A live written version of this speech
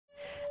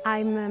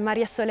I'm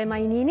Mariasole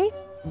Mainini.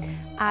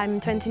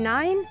 I'm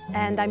 29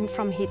 and I'm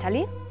from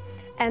Italy,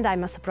 and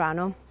I'm a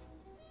soprano.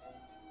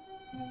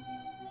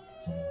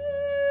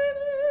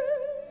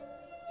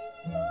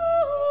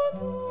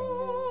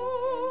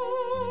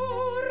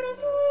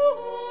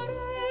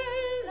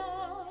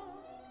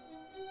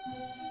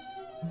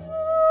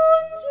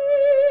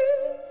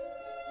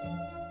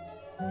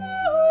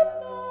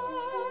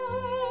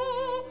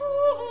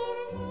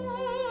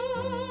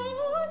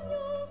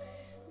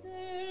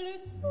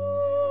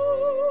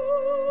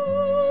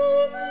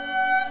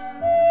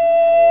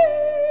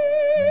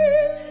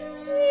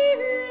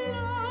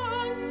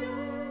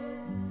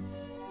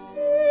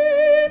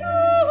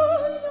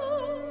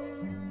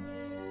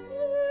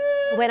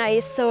 When I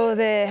saw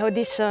the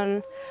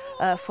audition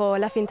for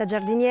La Finta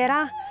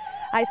Giardiniera,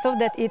 I thought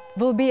that it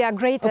would be a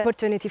great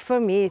opportunity for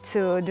me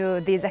to do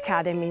this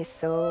academy,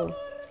 so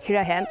here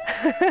I am.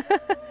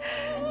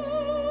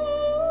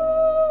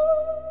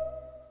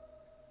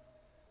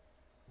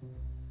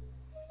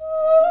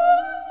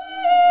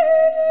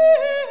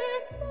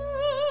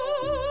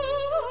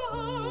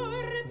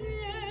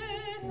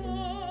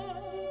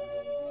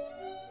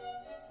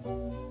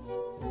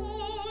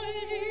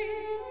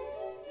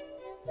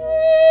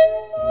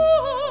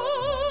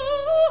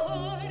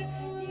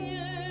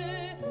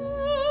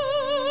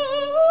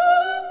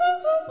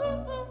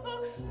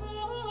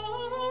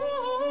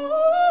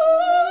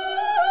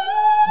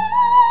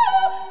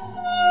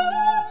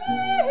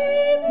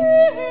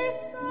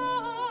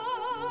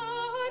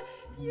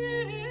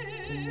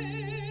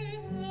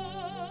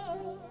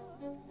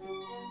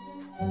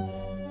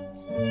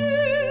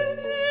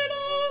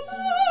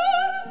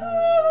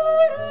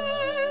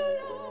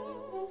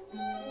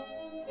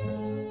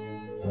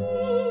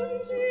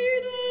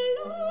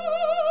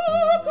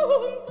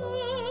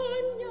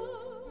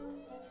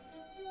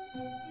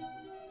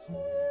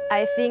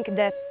 I think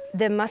that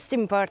the most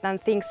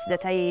important things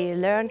that I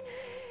learned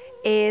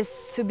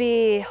is to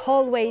be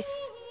always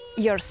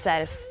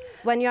yourself.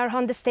 When you are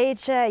on the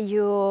stage,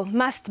 you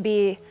must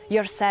be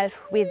yourself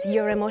with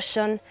your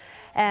emotion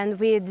and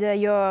with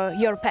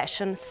your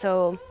passion.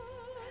 So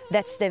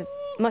that's the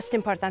most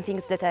important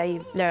things that I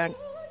learned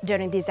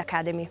during this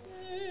academy.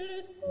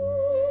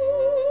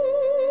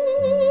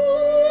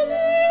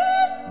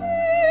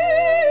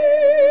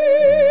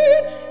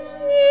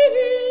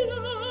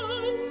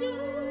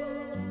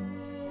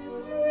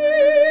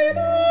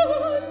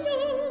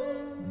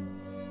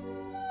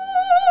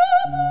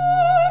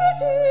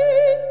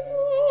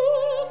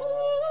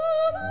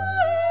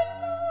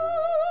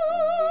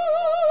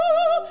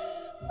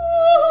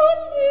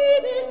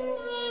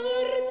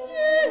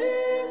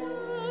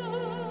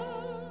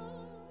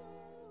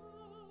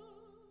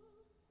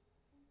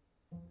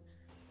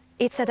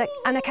 It's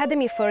an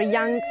academy for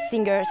young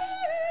singers,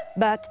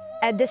 but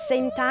at the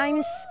same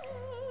time,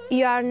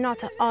 you are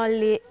not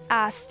only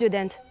a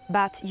student,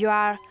 but you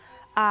are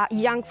a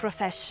young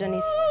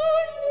professionist.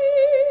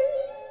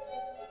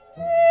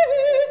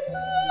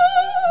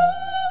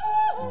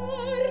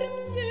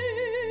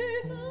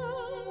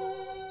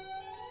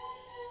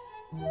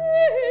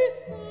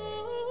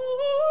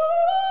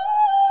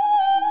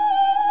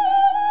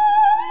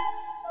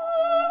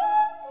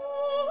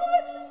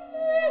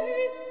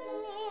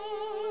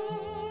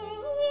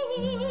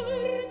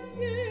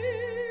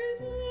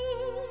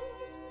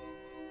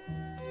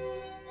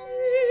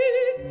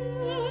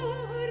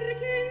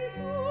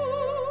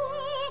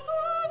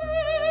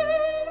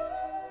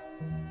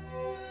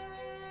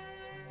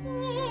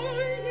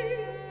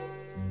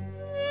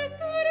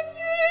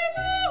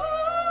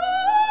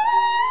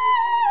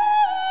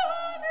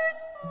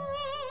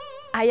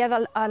 I have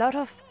a lot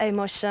of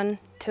emotion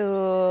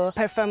to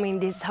perform in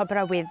this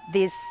opera with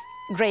this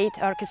great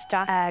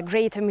orchestra, a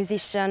great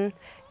musician.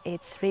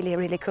 It's really,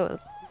 really cool.